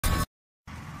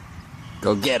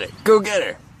Go get it. Go get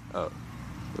her. Oh,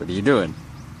 what are you doing?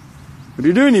 What are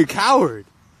you doing, you coward?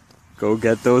 Go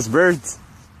get those birds.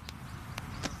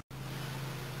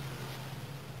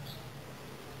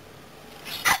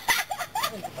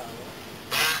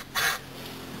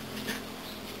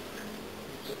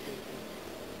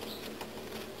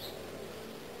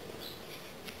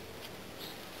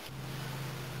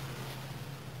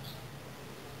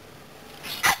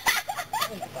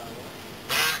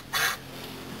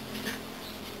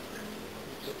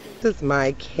 This is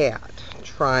my cat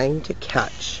trying to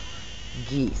catch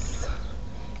geese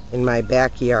in my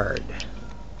backyard.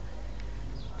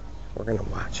 We're gonna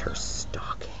watch her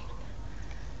stalking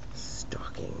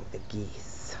the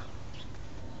geese.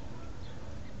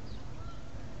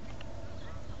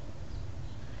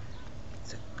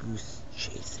 It's a goose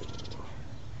chasing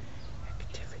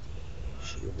activity.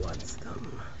 She wants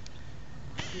them.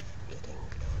 Getting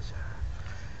closer.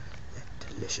 That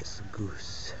delicious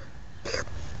goose.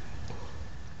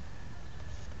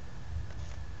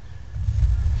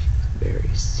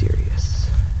 Very serious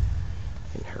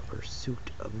in her pursuit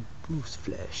of goose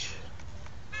flesh.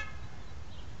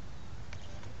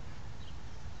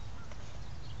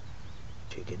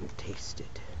 She didn't taste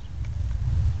it.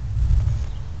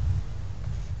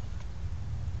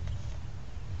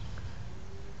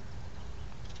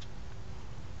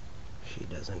 She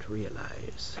doesn't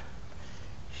realize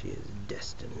she is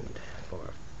destined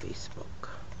for Facebook.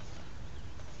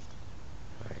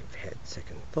 I've had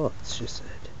second thoughts, she said.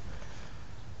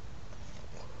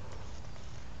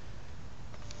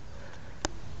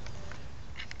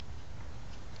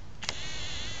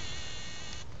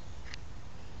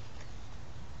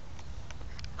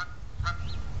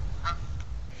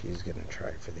 She's gonna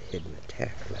try for the hidden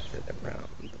attack method around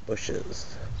the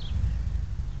bushes.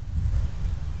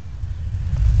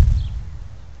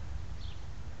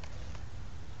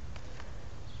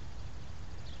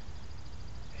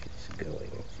 She's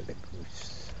going for the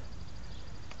goose.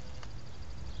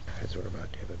 As we're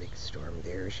about to have a big storm,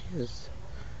 there she is.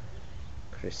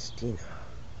 Christina,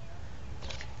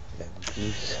 the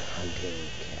goose hunting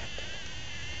cat.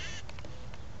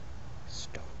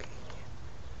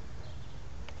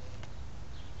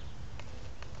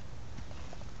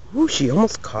 Ooh, she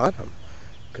almost caught him.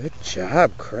 Good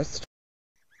job, Krista.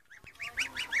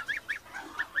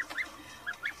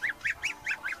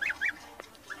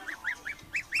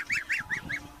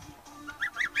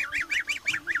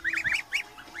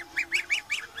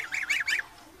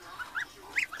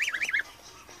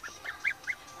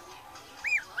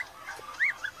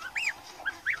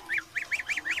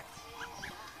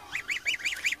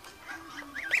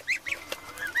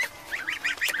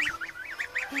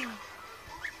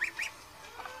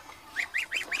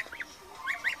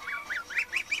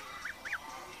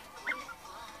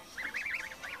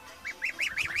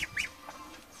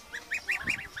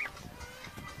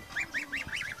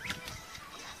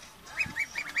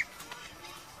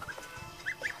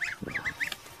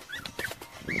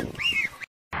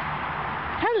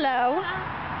 Hello.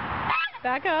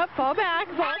 Back up, fall back,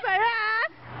 fall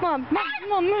back. Mom,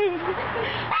 move.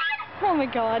 Oh my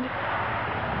God.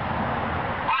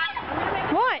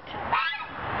 What?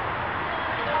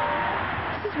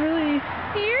 This is really...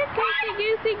 Here,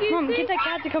 goosey. Mom, get that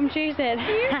cat to come chase it.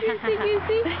 Here,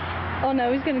 goosey. Oh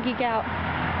no, he's gonna geek out.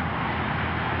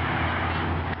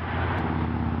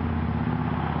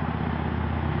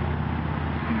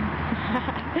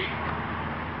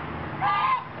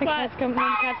 The cat's coming,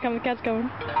 the cat's coming.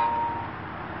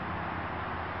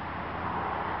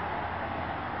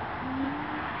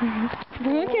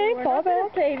 Okay, fall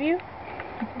back. Save you.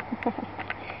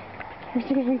 Where's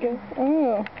he gonna go?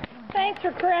 Oh. Thanks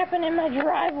for crapping in my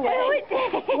driveway. No, it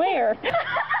didn't. Where? That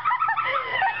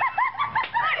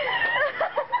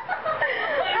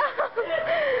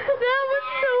was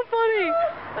so funny.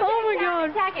 Okay, oh my God.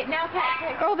 Attack it. Now cat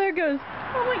attack it. Oh, there it goes.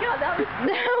 Oh my God, that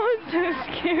was so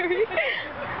scary.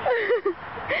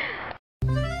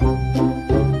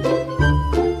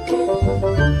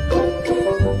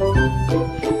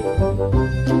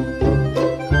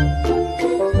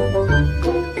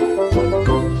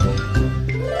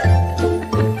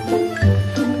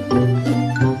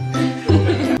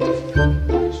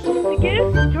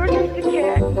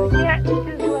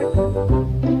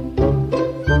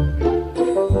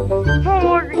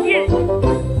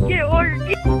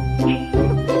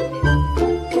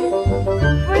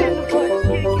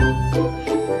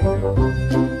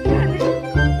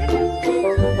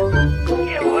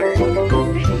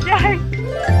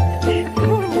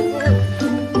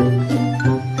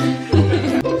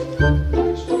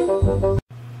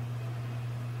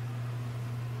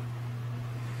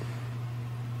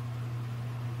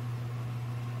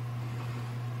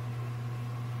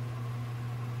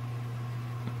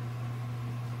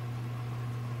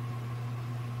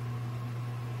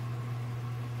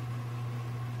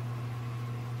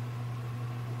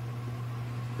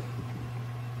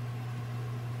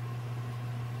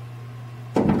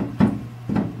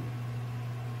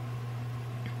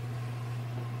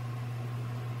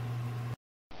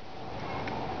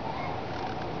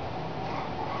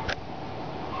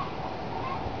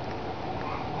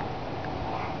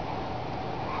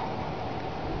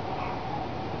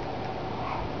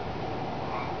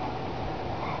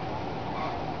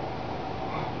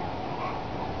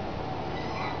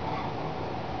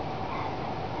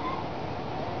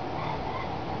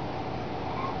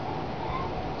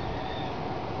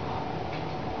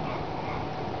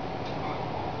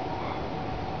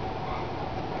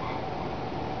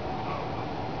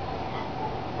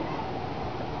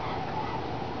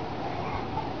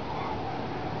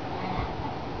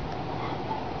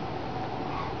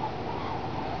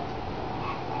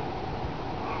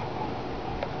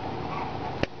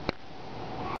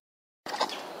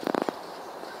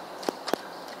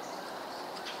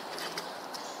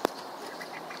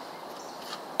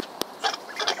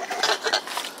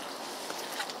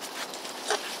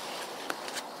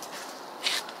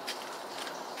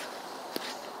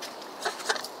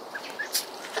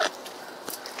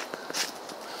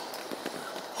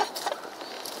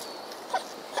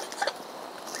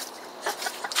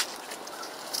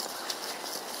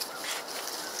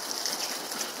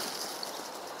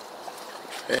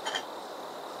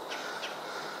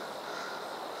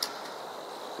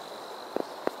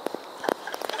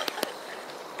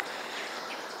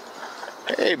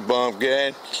 Hey,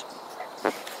 Bumpkin.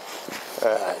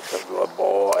 That's a good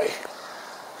boy.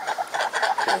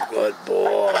 A good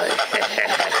boy.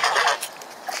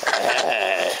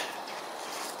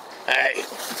 Hey.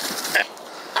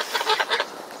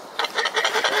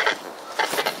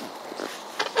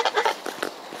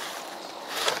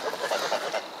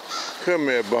 Come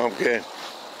here, Bumpkin.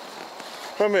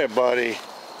 Come here, buddy.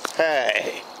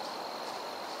 Hey.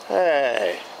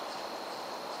 Hey.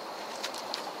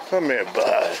 Come here,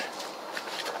 bud.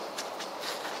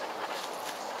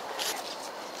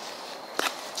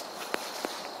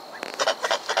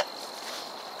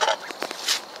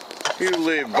 You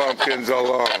leave Bumpkins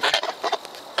alone.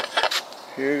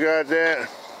 You got that?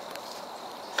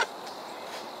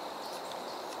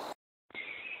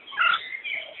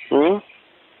 Hm?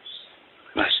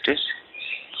 Was ist das?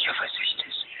 Ja, was ist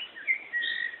das?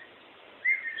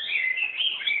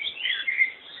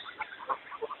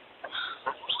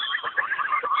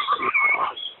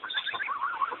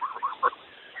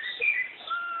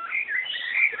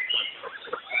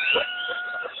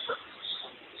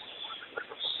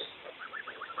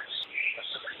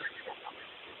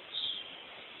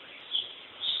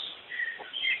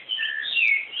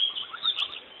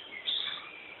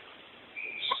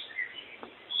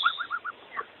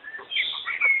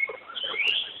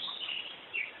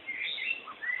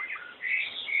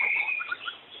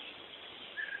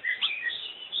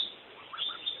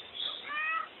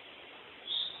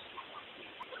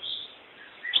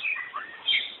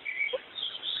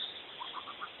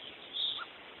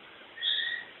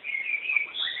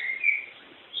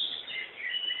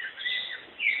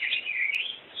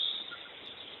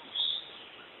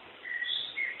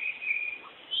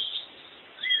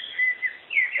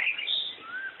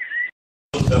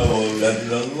 Dat is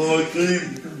dan nooit cream.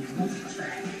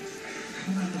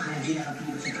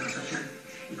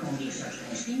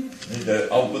 Niet de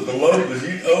amper te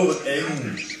lopen, niet over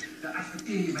eng.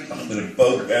 Achter de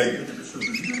poot kijken.